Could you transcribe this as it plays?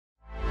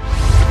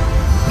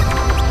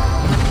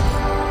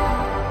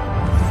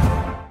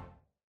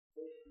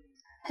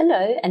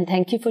Hello and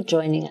thank you for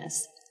joining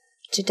us.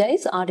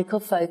 Today's article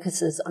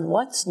focuses on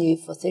what's new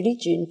for 30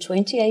 June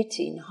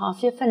 2018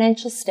 half-year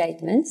financial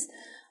statements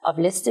of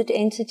listed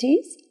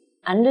entities,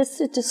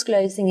 unlisted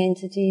disclosing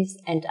entities,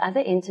 and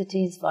other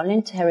entities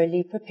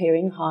voluntarily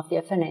preparing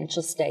half-year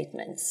financial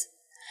statements.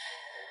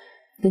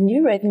 The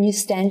new Revenue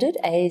Standard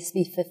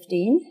AASB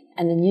 15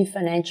 and the new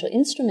Financial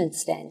Instrument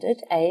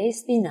Standard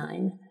AASB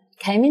 9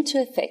 came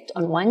into effect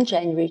on 1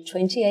 January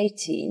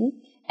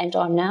 2018 and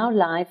are now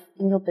live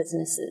in your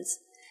businesses.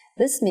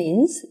 This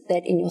means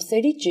that in your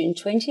 30 June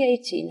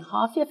 2018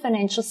 half-year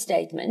financial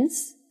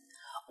statements,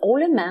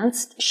 all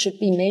amounts should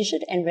be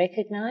measured and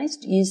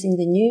recognized using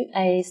the new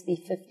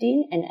AASB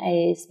 15 and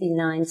AASB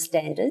 9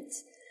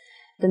 standards.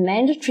 The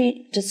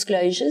mandatory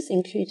disclosures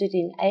included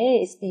in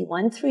AASB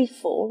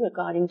 134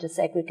 regarding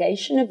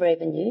disaggregation of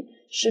revenue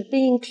should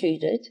be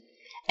included,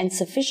 and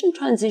sufficient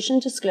transition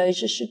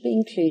disclosures should be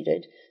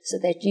included so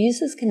that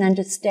users can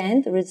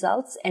understand the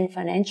results and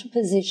financial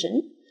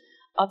position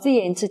of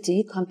the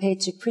entity compared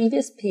to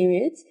previous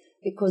periods,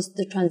 because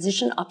the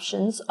transition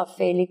options are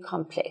fairly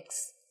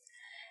complex.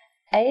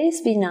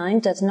 AASB 9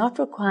 does not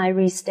require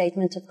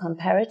restatement of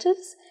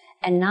comparatives,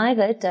 and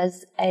neither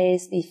does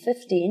AASB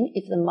 15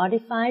 if the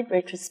modified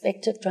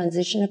retrospective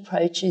transition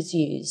approach is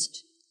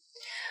used.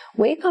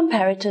 Where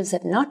comparatives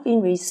have not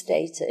been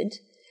restated,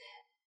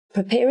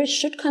 preparers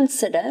should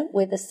consider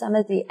whether some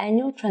of the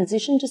annual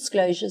transition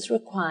disclosures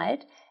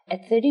required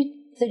at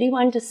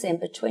 31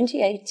 December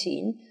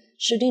 2018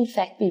 should in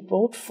fact be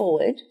brought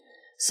forward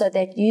so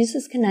that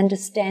users can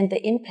understand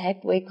the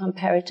impact where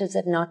comparatives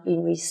have not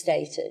been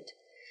restated.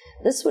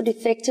 This would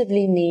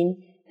effectively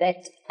mean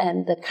that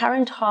the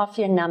current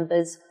half-year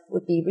numbers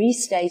would be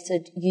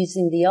restated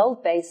using the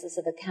old basis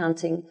of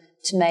accounting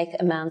to make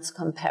amounts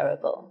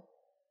comparable.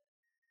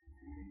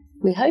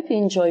 We hope you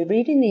enjoy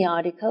reading the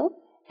article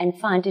and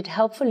find it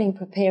helpful in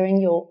preparing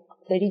your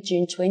 30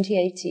 June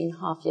 2018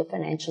 half-year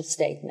financial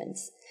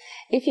statements.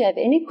 If you have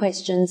any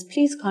questions,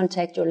 please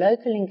contact your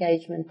local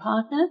engagement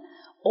partner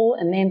or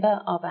a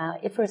member of our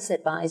IFRS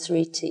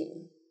advisory team.